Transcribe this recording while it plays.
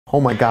Oh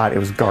my God, it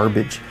was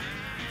garbage.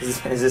 Is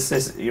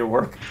this your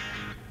work?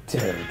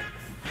 Dude.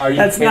 Are you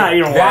That's kidding? not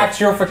your work. That's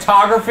your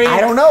photography?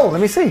 I don't know.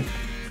 Let me see.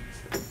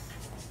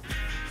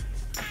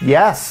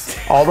 Yes,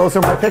 all those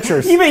are my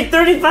pictures. You made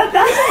 $35,000.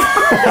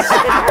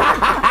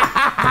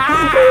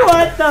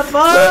 What the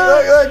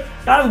fuck? Look.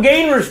 I've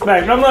gained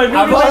respect. I'm like,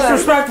 I've lost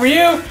respect for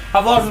you.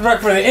 I've lost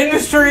respect for the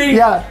industry.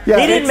 Yeah. he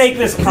didn't make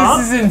this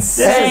comp. This is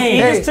insane.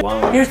 Hey.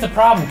 Here's the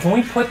problem. Can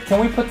we put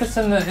this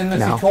in the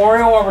No.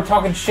 tutorial while we're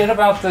talking shit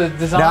about the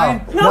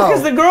design? No,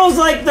 because the girl's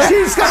like the.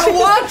 She's gonna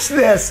watch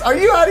this. Are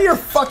you out of your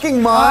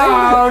fucking mind?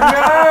 Oh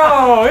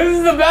no! This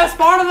is the best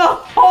part of the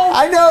whole.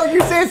 I know, you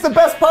say it's the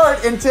best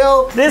part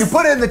until you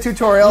put it in the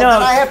tutorial, No.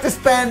 and I have to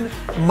spend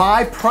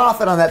my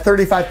profit on that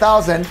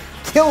 $35,000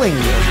 killing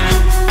you.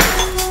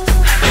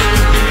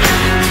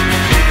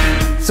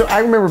 So I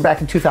remember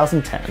back in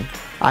 2010,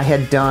 I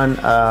had done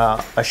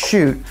a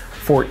shoot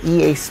for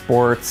EA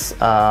Sports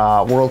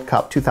World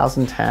Cup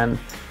 2010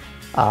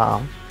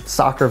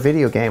 soccer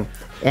video game,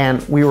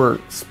 and we were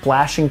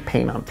splashing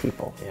paint on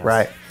people,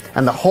 right?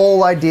 And the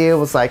whole idea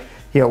was like,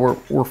 you know,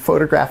 we're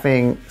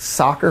photographing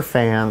soccer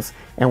fans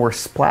and we're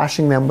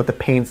splashing them with the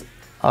paints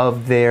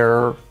of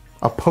their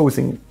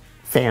opposing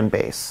fan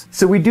base.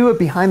 So we do it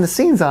behind the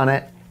scenes on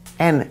it,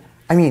 and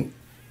I mean,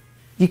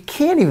 you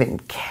can't even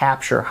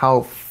capture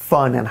how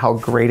fun and how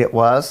great it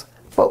was,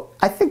 but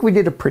I think we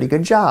did a pretty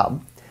good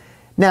job.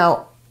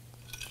 Now,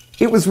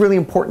 it was really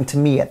important to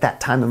me at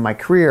that time in my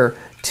career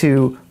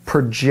to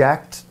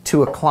project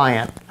to a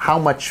client how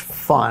much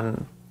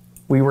fun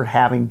we were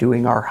having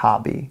doing our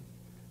hobby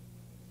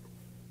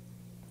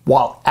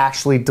while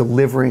actually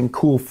delivering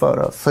cool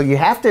photos. So you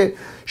have to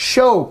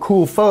show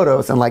cool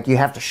photos and like you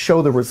have to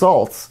show the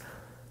results,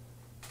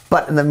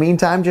 but in the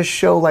meantime, just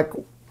show like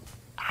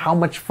how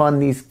much fun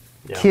these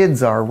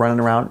kids are running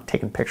around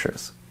taking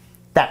pictures.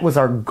 That was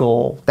our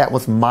goal. That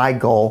was my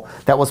goal.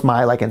 That was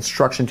my like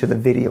instruction to the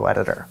video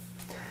editor.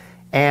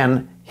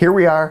 And here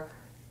we are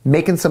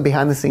making some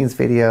behind the scenes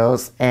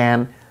videos,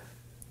 and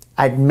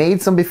I'd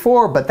made some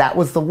before, but that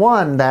was the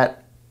one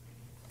that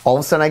all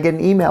of a sudden I get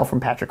an email from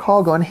Patrick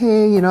Hall going,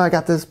 hey, you know, I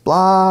got this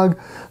blog,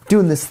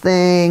 doing this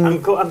thing.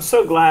 I'm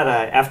so glad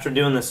after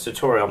doing this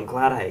tutorial, I'm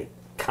glad I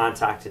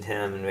contacted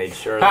him and made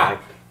sure like,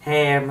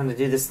 hey, I'm gonna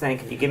do this thing.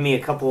 Can you give me a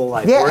couple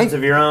like words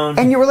of your own?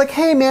 And you were like,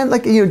 hey man,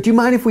 like, you know, do you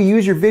mind if we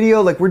use your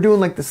video? Like, we're doing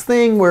like this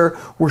thing where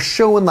we're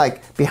showing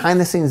like behind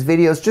the scenes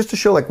videos just to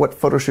show like what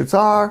photo shoots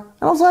are.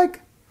 And I was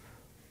like,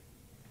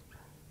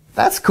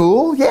 that's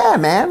cool. Yeah,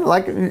 man.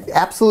 Like,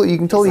 absolutely, you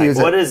can totally use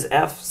it. What is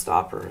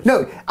Fstoppers?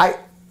 No,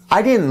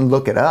 I didn't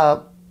look it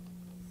up.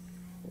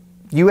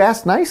 You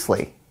asked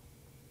nicely.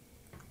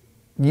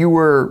 You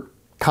were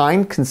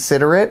kind,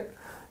 considerate.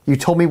 You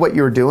told me what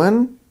you were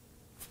doing.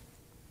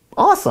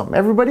 Awesome.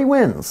 Everybody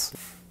wins.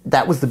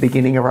 That was the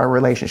beginning of our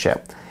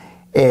relationship.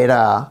 Dude,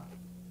 I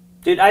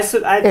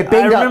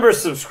remember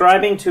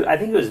subscribing to, I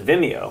think it was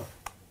Vimeo.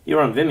 You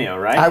were on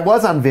Vimeo, right? I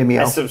was on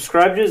Vimeo. I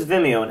subscribed to his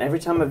Vimeo, and every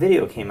time a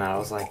video came out, I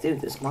was like,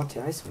 dude, this Monte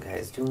Isom guy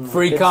is doing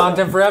free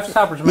content for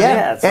Fstoppers,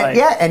 man.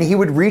 Yeah, and he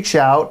would reach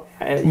out.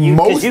 You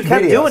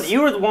kept doing it.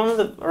 You were one of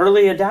the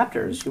early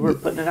adapters. You were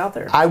putting it out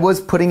there. I was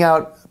putting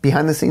out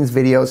behind the scenes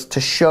videos to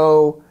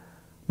show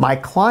my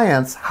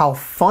clients how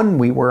fun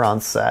we were on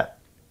set.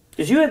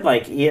 Because you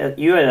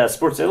had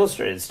Sports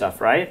Illustrated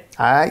stuff, right?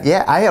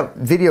 Yeah, I have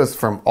videos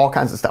from all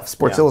kinds of stuff.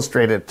 Sports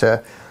Illustrated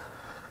to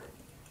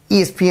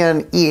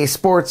ESPN, EA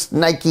Sports,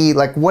 Nike,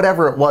 like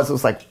whatever it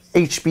was like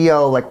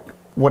HBO, like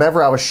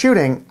whatever I was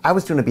shooting, I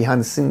was doing a behind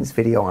the scenes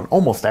video on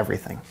almost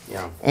everything.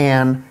 Yeah.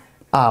 And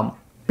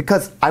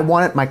because I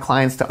wanted my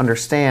clients to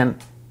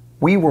understand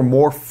we were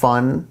more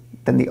fun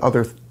than the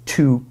other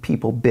two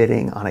people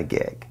bidding on a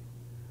gig.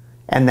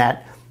 And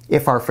that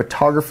if our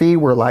photography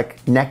were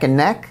like neck and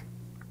neck,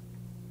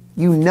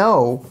 you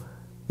know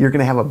you're going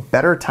to have a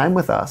better time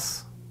with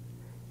us,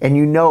 and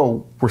you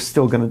know we're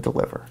still going to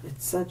deliver.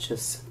 It's such a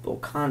simple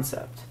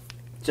concept.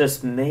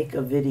 Just make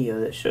a video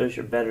that shows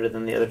you're better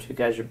than the other two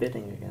guys you're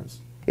bidding against.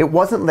 It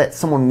wasn't that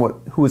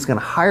someone who was going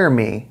to hire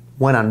me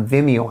went on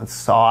Vimeo and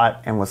saw it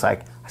and was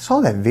like, I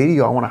saw that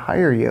video, I want to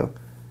hire you.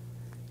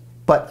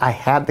 But I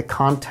had the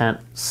content,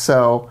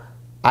 so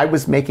I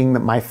was making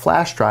my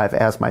flash drive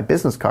as my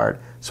business card.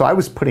 So I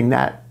was putting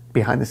that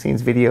behind the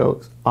scenes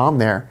videos on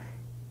there.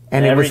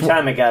 And every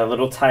time it got a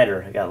little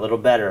tighter, it got a little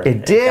better.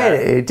 It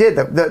did.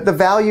 The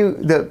value,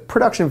 the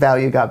production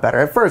value got better.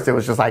 At first, it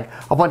was just like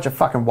a bunch of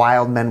fucking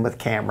wild men with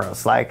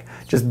cameras, like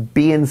just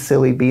being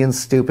silly, being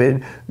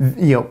stupid,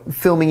 you know,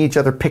 filming each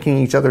other, picking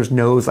each other's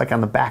nose, like on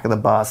the back of the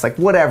bus, like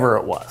whatever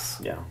it was.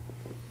 Yeah.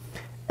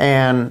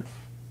 And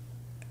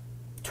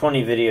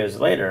 20 videos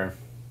later,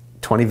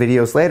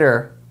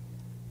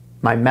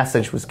 my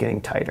message was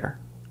getting tighter.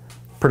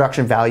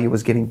 Production value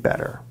was getting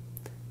better.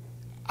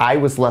 I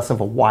was less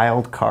of a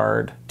wild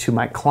card to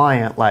my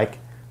client, like,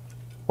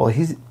 well,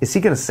 is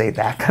he going to say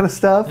that kind of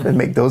stuff and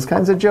make those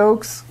kinds of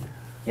jokes?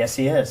 Yes,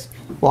 he is.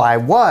 Well, I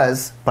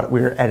was, but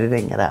we were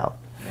editing it out.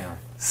 Yeah.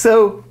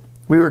 So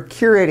we were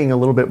curating a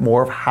little bit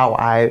more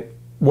of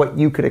what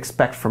you could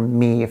expect from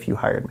me if you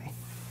hired me.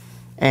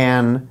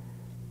 And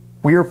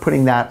we were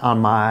putting that on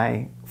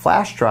my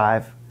flash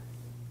drive.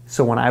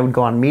 So when I would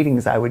go on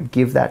meetings, I would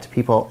give that to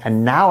people.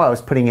 And now I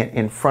was putting it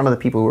in front of the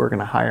people who were going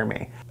to hire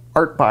me.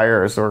 Art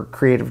buyers or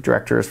creative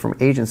directors from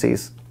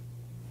agencies,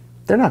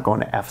 they're not going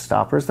to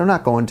Fstoppers. They're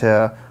not going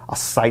to a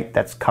site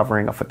that's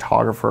covering a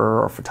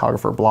photographer or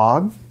photographer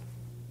blog.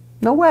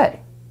 No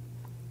way.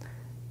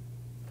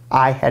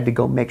 I had to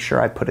go make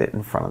sure I put it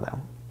in front of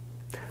them.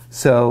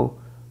 So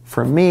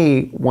for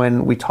me,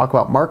 when we talk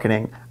about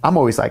marketing, I'm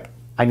always like,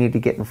 I need to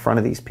get in front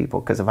of these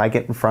people, because if I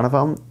get in front of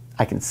them,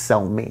 I can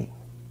sell me.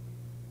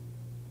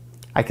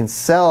 I can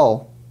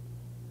sell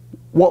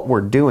what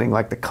we're doing,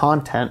 like the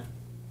content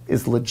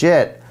is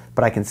legit,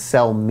 but I can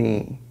sell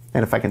me.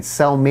 And if I can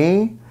sell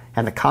me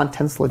and the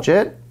content's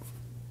legit,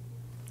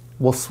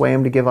 we'll sway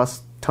them to give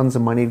us tons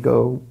of money to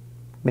go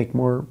make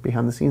more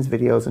behind the scenes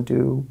videos and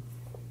do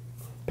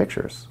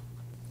pictures.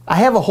 I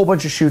have a whole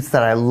bunch of shoots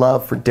that I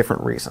love for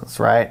different reasons,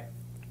 right?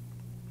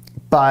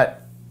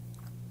 But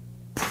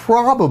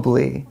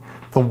probably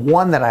the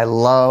one that I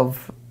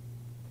love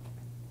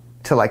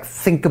to like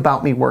think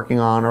about me working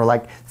on, or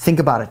like think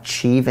about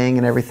achieving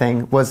and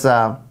everything, was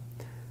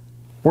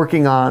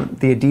working on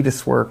the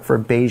Adidas work for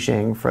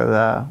Beijing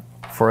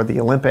for the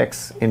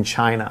Olympics in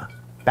China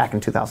back in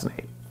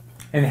 2008.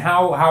 And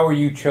how were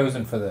you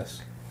chosen for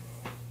this?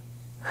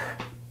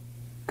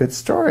 Good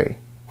story.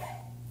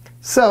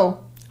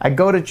 So I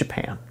go to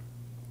Japan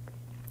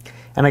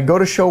and I go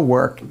to show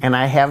work, and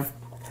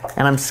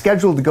I'm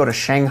scheduled to go to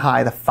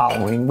Shanghai the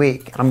following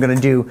week. I'm going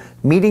to do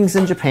meetings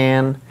in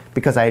Japan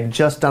because I had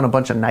just done a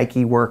bunch of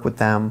Nike work with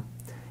them.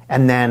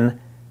 And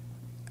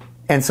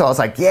so I was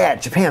like, yeah,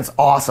 Japan's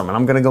awesome. And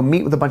I'm going to go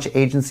meet with a bunch of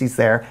agencies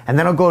there. And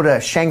then I'll go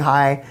to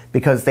Shanghai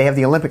because they have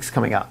the Olympics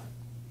coming up.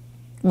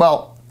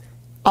 Well,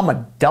 I'm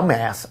a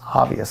dumbass,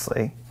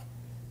 obviously.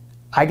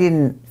 I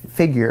didn't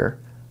figure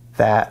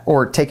that,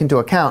 or take into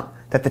account,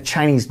 that the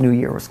Chinese New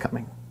Year was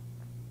coming.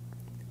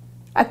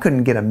 I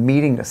couldn't get a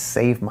meeting to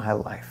save my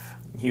life.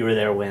 You were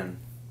there when?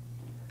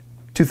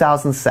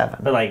 2007.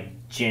 But like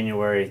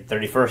January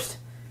 31st?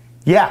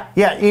 Yeah,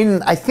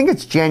 I think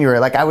it's January.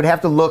 Like, I would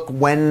have to look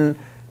when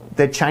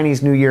the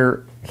Chinese New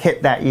Year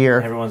hit that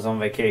year. Everyone's on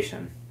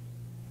vacation.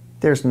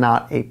 There's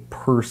not a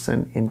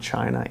person in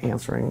China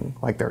answering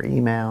like their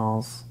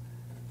emails,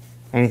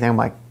 anything. I'm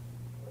like,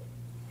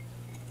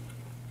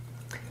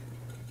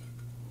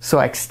 so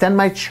I extend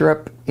my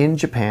trip in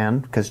Japan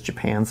because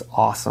Japan's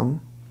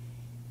awesome.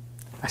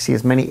 I see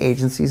as many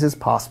agencies as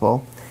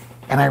possible.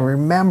 And I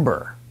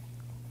remember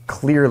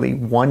clearly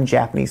one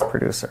Japanese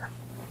producer.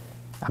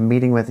 I'm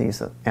meeting with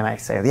him, and I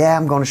say, yeah,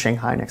 I'm going to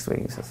Shanghai next week.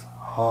 He says,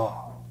 oh,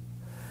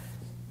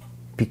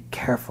 be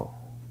careful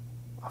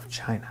of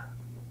China.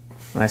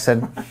 And I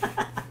said,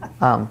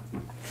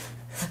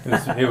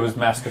 It was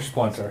Master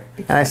Splinter.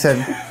 and I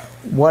said,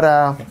 what,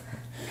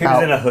 He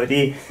was in a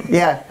hoodie.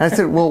 yeah. And I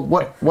said, well,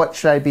 what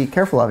should I be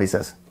careful of? He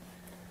says,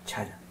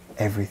 China.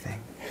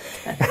 everything.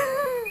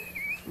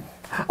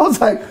 I was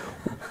like,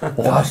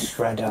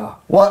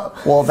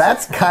 what? Well,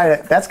 that's kind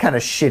of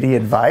shitty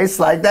advice.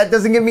 Like, that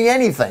doesn't give me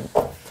anything.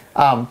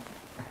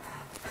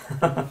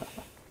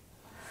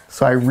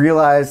 So I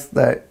realized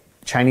that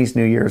Chinese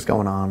New Year is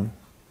going on.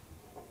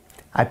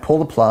 I pull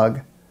the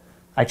plug.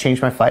 I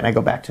change my flight and I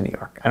go back to New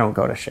York. I don't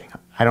go to Shanghai.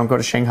 I don't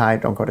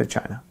go to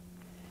China.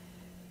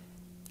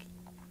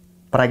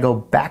 But I go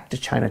back to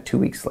China 2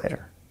 weeks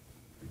later.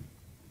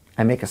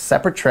 I make a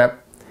separate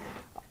trip.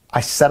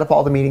 I set up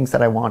all the meetings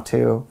that I want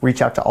to,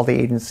 reach out to all the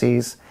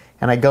agencies,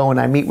 and I go and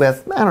I meet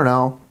with, I don't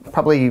know,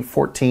 probably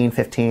 14,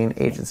 15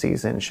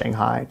 agencies in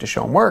Shanghai to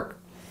show them work.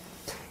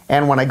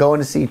 And when I go in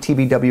to see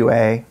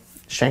TBWA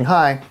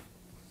Shanghai,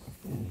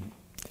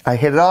 I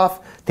hit it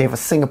off. They have a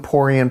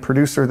Singaporean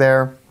producer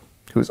there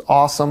who's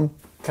awesome.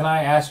 Can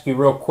I ask you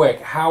real quick,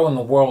 how in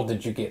the world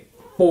did you get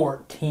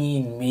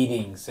 14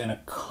 meetings in a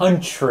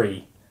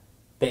country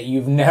that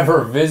you've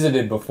never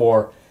visited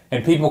before,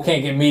 and people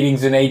can't get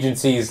meetings in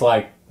agencies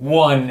like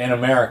one in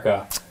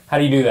America? How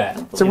do you do that?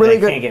 It's a really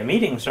good. Can't get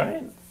meetings,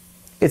 right?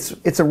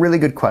 It's a really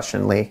good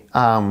question, Lee.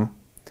 I'm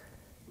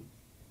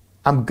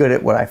good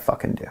at what I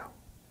fucking do.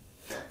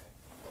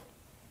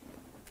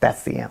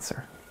 That's the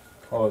answer.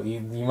 Well, you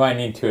might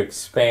need to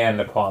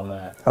expand upon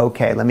that.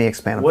 Okay, let me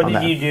expand upon that.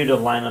 What did you do to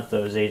line up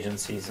those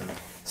agencies?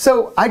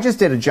 So I just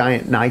did a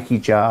giant Nike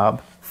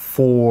job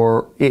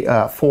for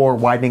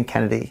Wieden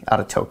Kennedy out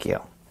of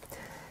Tokyo,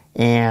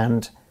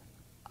 and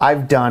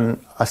I've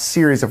done a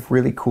series of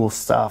really cool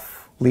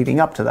stuff leading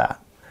up to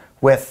that.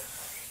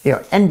 With,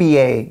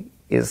 NBA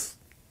is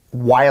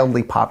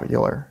wildly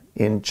popular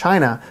in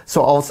China,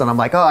 so all of a sudden I'm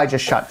like, oh, I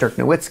just shot Dirk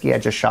Nowitzki, I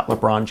just shot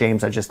LeBron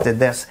James, I just did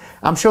this.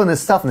 I'm showing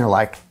this stuff, and they're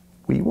like,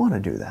 well, you want to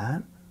do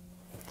that?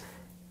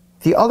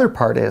 The other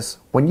part is,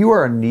 when you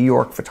are a New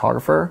York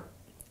photographer,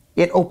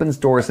 it opens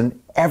doors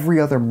in every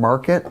other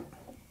market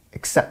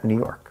except New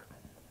York.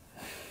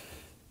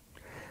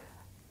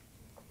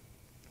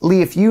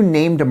 Lee, if you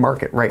named a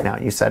market right now,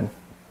 you said,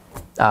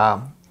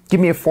 give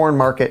me a foreign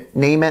market,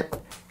 name it,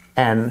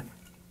 and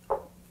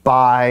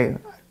right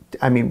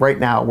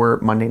now we're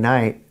Monday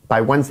night, by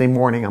Wednesday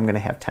morning, I'm going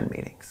to have 10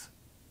 meetings.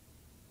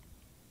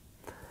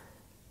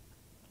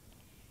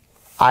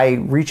 I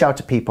reach out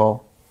to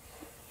people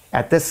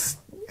at this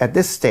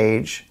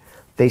stage.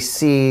 They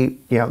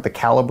see, the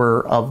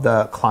caliber of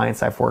the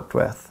clients I've worked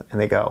with, and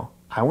they go,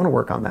 I want to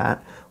work on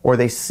that. Or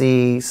they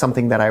see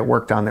something that I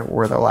worked on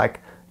where they're like,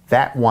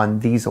 that won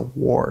these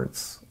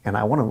awards, and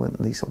I want to win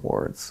these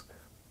awards.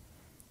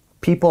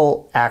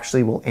 People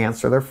actually will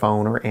answer their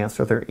phone or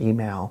answer their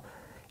email.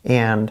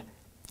 And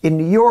in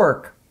New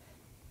York,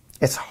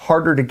 it's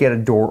harder to get a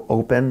door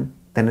open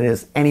than it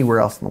is anywhere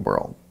else in the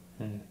world.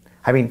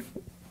 I mean,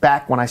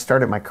 back when I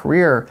started my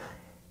career,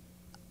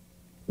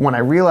 when I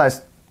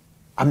realized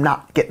I'm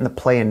not getting to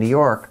play in New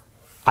York,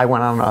 I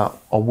went on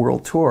a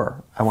world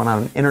tour. I went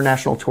on an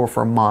international tour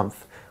for a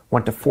month,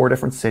 went to 4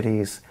 different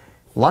cities.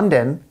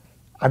 London,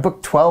 I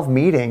booked 12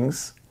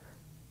 meetings.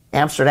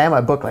 Amsterdam,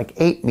 I booked like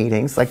 8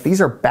 meetings. Like,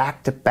 these are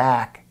back to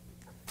back.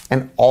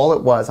 And all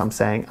it was, I'm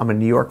saying, I'm a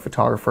New York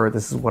photographer.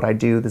 This is what I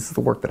do. This is the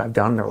work that I've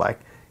done. And they're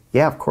like,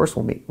 yeah, of course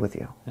we'll meet with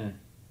you.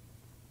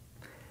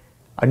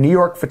 A New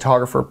York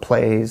photographer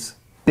plays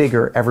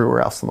bigger everywhere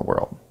else in the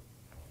world.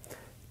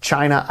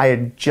 China, I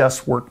had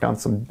just worked on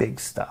some big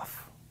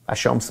stuff. I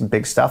show them some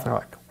big stuff, and they're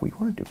like, we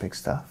want to do big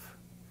stuff.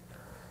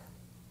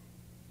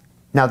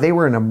 Now, they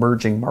were an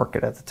emerging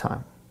market at the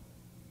time.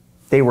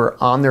 They were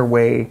on their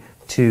way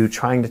to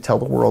trying to tell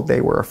the world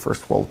they were a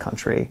first world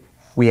country.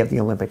 We have the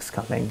Olympics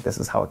coming. This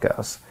is how it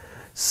goes.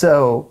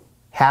 So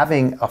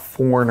having a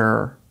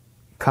foreigner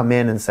come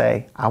in and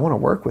say, I want to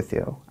work with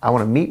you, I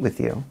want to meet with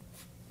you,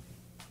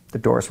 the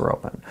doors were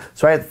open.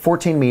 So I had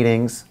 14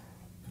 meetings,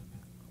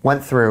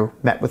 went through,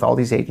 met with all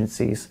these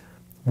agencies.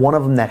 One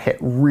of them that hit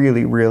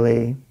really,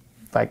 really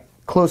like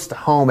close to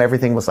home,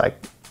 everything was like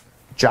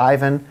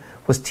jiving,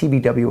 was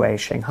TBWA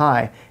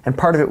Shanghai. And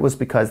part of it was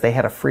because they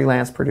had a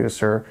freelance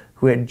producer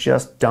who had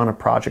just done a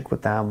project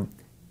with them.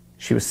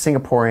 She was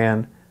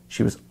Singaporean,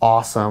 she was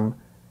awesome.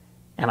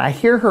 And I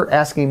hear her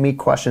asking me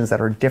questions that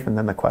are different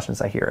than the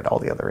questions I hear at all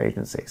the other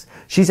agencies.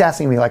 She's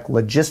asking me like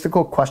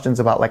logistical questions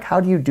about like, how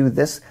do you do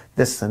this,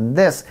 this, and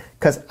this?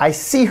 Because I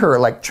see her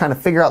like trying to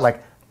figure out,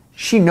 like,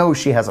 she knows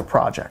she has a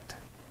project.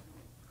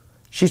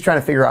 She's trying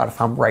to figure out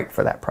if I'm right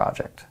for that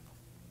project.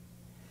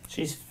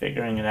 She's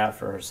figuring it out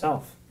for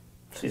herself.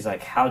 She's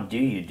like, how do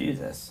you do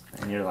this?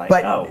 And you're like,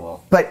 oh,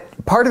 well.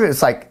 But part of it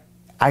is like,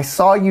 I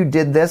saw you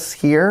did this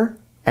here,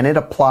 and it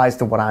applies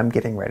to what I'm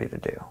getting ready to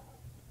do.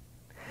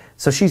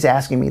 So she's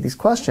asking me these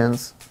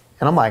questions,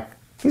 and I'm like,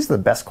 these are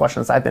the best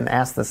questions I've been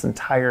asked this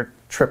entire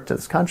trip to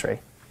this country.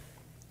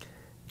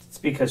 It's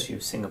because you're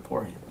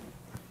Singaporean.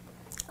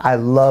 I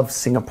love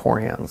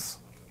Singaporeans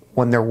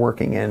when they're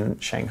working in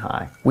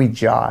Shanghai. We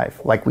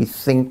jive, like we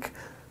think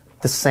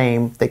the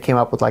same. They came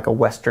up with like a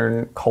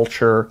Western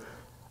culture.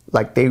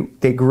 Like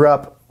they grew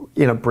up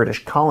in a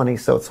British colony,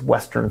 so it's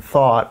Western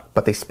thought,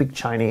 but they speak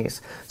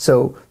Chinese.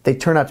 So they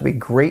turn out to be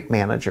great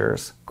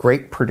managers,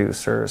 great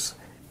producers,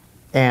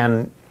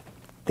 and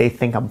they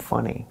think I'm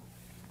funny.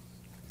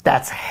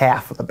 That's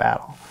half of the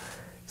battle.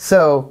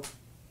 So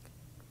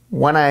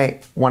when I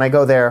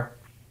go there,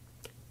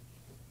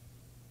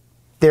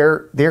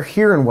 they're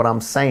hearing what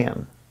I'm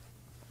saying.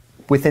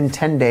 Within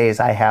 10 days,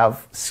 I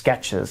have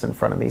sketches in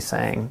front of me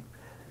saying,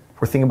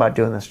 we're thinking about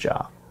doing this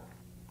job.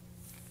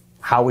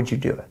 How would you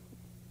do it?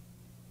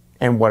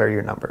 And what are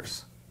your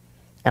numbers?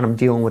 And I'm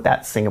dealing with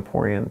that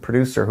Singaporean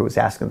producer who was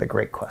asking the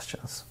great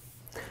questions.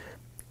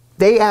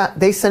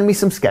 They send me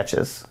some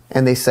sketches,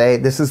 and they say,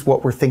 this is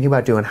what we're thinking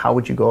about doing. How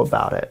would you go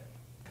about it?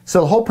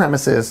 So the whole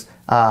premise is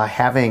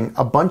having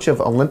a bunch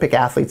of Olympic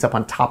athletes up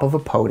on top of a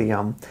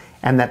podium,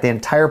 and that the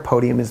entire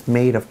podium is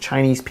made of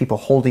Chinese people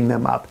holding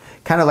them up.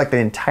 Kind of like the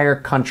entire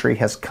country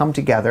has come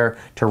together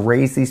to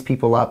raise these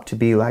people up to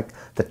be like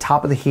the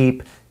top of the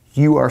heap.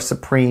 You are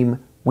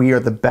supreme. We are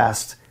the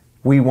best.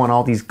 We want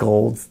all these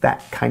golds,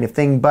 that kind of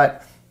thing.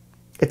 But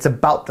it's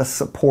about the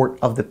support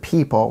of the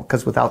people,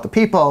 because without the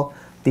people,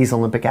 these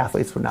Olympic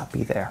athletes would not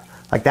be there.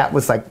 Like, that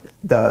was like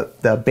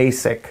the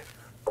basic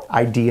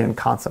idea and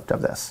concept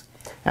of this.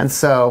 And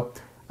so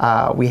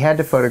we had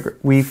to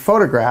we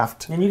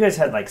photographed. And you guys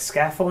had like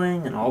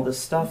scaffolding and all this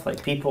stuff,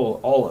 like people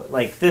all,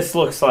 like, this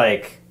looks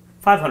like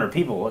 500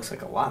 people, looks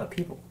like a lot of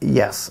people.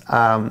 Yes,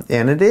 and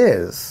it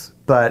is.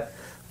 But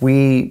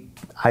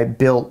I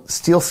built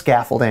steel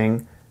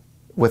scaffolding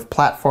with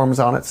platforms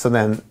on it, so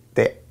then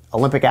the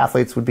Olympic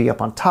athletes would be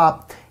up on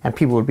top, and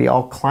people would be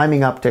all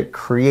climbing up to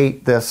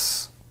create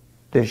this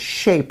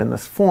shape and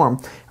this form.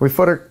 And we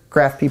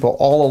photographed people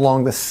all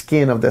along the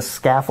skin of this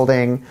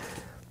scaffolding,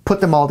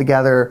 put them all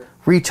together,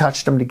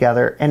 retouched them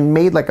together, and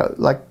made like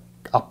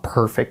a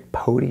perfect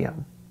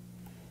podium.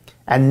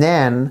 And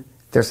then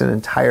there's an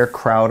entire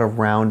crowd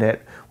around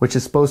it, which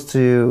is supposed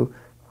to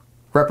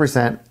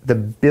represent the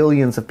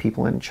billions of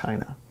people in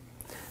China.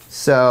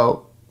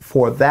 So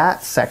for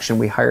that section,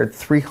 we hired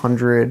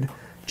 300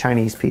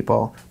 Chinese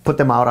people, put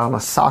them out on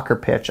a soccer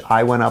pitch.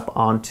 I went up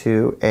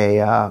onto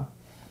a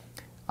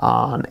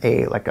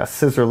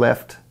scissor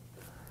lift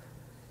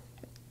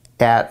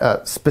at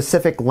a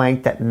specific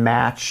length that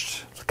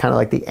matched kind of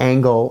like the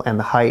angle and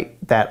the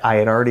height that I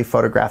had already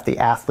photographed the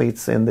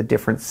athletes in the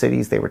different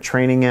cities they were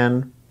training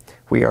in.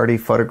 We already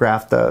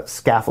photographed the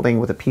scaffolding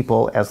with the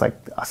people as like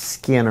a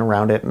skin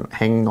around it and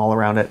hanging all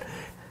around it.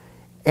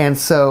 And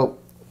so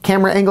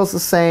camera angle's the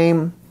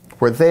same.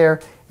 We're there,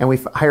 and we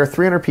hire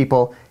 300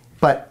 people,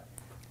 but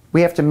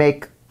we have to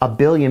make 1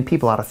 billion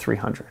people out of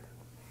 300.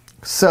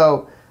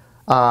 So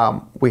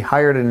we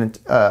hired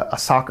a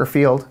soccer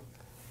field,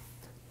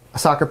 a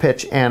soccer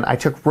pitch, and I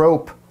took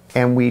rope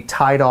and we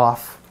tied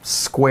off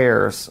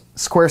square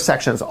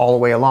sections all the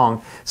way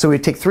along. So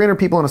we'd take 300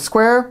 people in a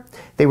square.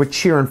 They would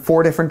cheer in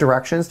 4 different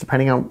directions,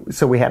 depending on,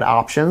 so we had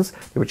options.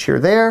 They would cheer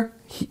there,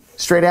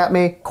 straight at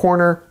me,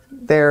 corner,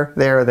 there,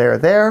 there, there,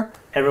 there.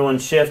 Everyone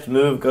shift,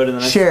 move, go to the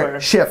next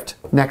square. Shift,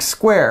 next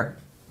square.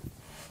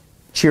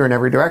 Cheer in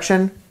every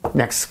direction,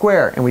 next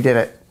square. And we did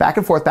it back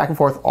and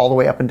forth, all the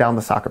way up and down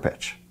the soccer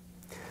pitch.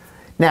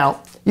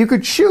 Now, you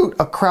could shoot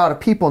a crowd of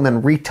people and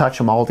then retouch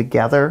them all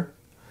together.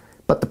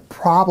 But the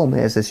problem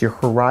is your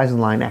horizon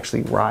line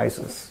actually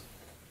rises.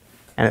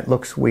 And it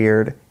looks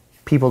weird.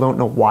 People don't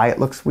know why it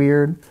looks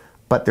weird,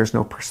 but there's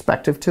no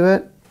perspective to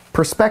it.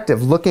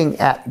 Perspective, looking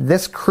at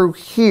this crew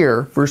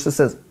here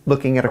versus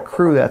looking at a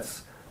crew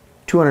that's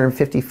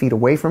 250 feet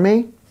away from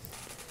me.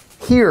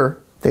 Here,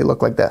 they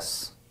look like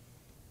this.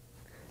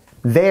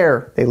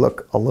 There, they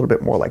look a little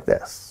bit more like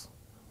this,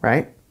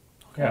 right?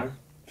 Yeah.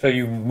 So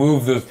you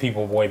move those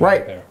people way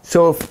back there.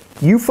 So if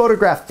you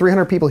photograph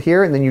 300 people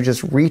here and then you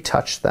just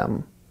retouch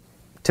them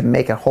to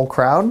make a whole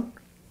crowd,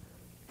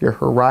 your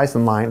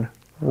horizon line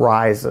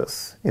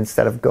rises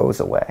instead of goes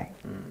away.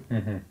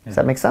 Mm-hmm. Does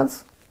that make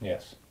sense?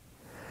 Yes.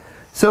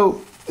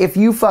 So if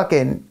you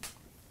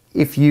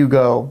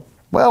go,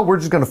 well, we're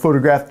just going to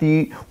photograph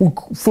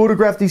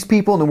these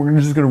people and then we're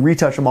just going to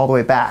retouch them all the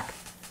way back.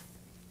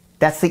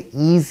 That's the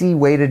easy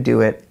way to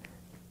do it,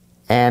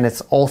 and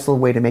it's also a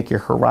way to make your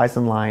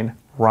horizon line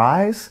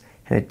rise,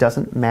 and it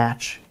doesn't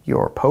match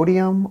your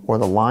podium or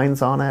the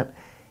lines on it,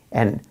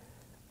 and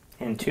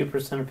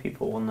 2% of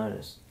people will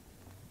notice.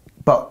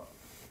 But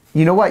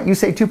you know what? You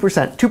say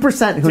 2%.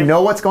 2% who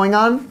know what's going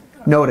on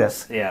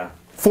notice. Yeah.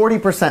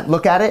 40%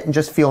 look at it and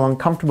just feel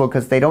uncomfortable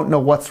because they don't know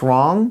what's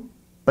wrong,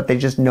 but they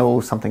just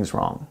know something's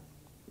wrong.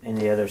 And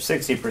the other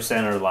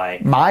 60% are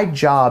like... My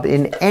job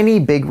in any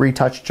big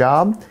retouch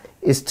job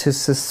is to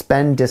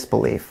suspend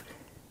disbelief,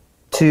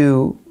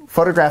 to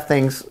photograph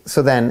things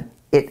so then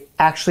it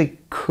actually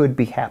could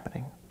be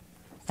happening.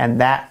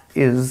 And that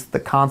is the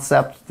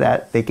concept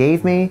that they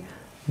gave me.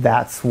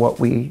 That's what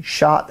we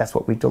shot. That's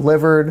what we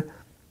delivered.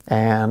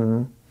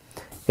 And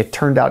it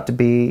turned out to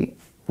be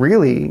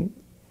really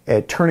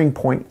a turning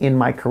point in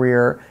my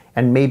career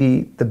and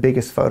maybe the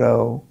biggest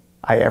photo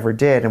I ever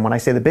did. And when I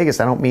say the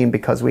biggest, I don't mean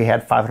because we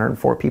had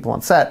 504 people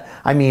on set.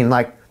 I mean,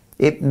 like,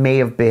 it may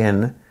have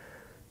been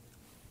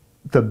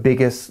the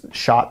biggest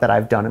shot that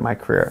I've done in my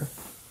career.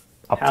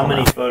 How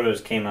many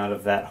photos came out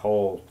of that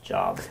whole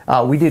job?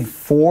 We did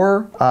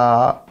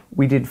 4.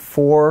 We did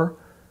 4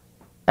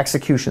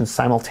 executions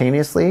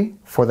simultaneously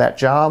for that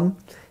job,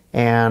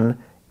 and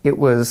it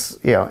was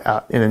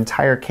an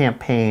entire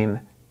campaign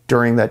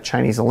during the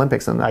Chinese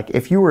Olympics. And like,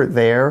 if you were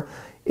there,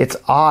 it's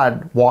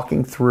odd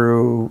walking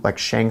through like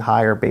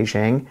Shanghai or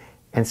Beijing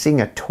and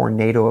seeing a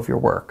tornado of your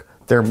work.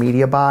 Their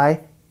media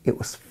buy, it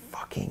was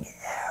fucking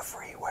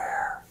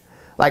everywhere.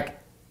 Like,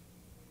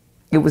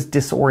 it was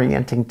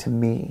disorienting to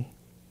me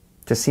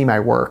to see my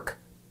work.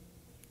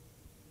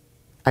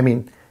 I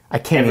mean, I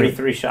can't Every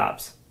 3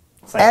 shops.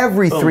 Like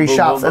every boom, 3 boom,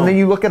 shops. boom, And then boom.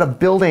 you look at a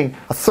building,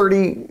 a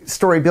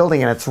 30-story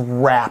building, and it's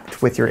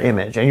wrapped with your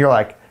image. And you're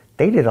like,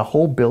 they did a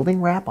whole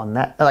building wrap on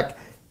that? Like,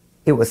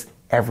 it was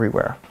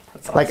everywhere.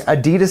 That's Like,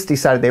 awesome. Adidas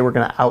decided they were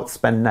going to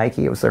outspend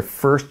Nike. It was their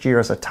first year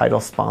as a title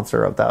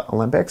sponsor of the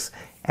Olympics,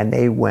 and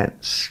they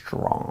went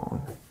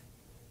strong.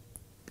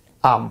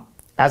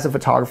 As a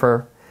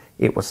photographer,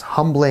 it was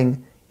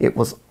humbling. It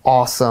was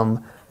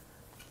awesome.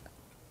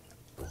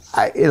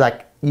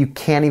 You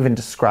can't even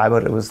describe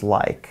what it was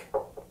like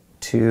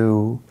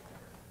to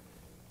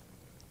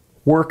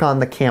work on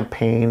the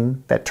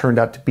campaign that turned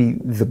out to be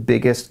the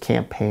biggest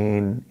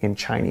campaign in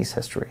Chinese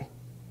history.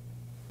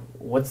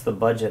 What's the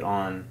budget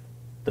on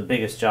the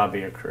biggest job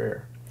of your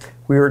career?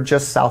 We were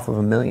just south of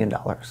 $1 million.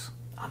 $1 million.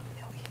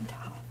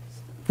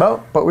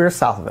 But we were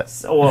south of it.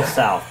 Well,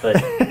 south, but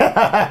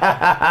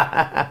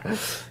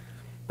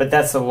but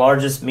that's the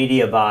largest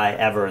media buy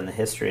ever in the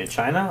history of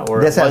China,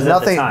 or This has was it at the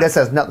nothing. time? This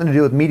has nothing to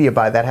do with media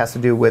buy. That has to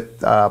do with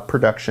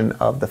production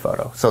of the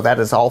photo. So that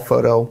is all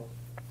photo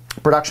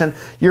production.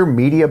 Your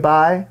media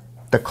buy,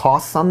 the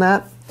costs on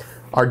that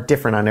are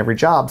different on every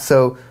job.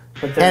 So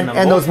But then the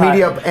and those multi-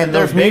 media and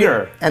they're those media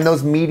bigger. and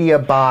those media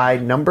buy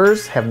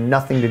numbers have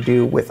nothing to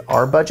do with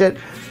our budget,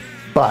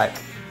 but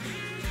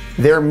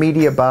their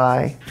media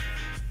buy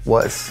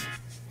was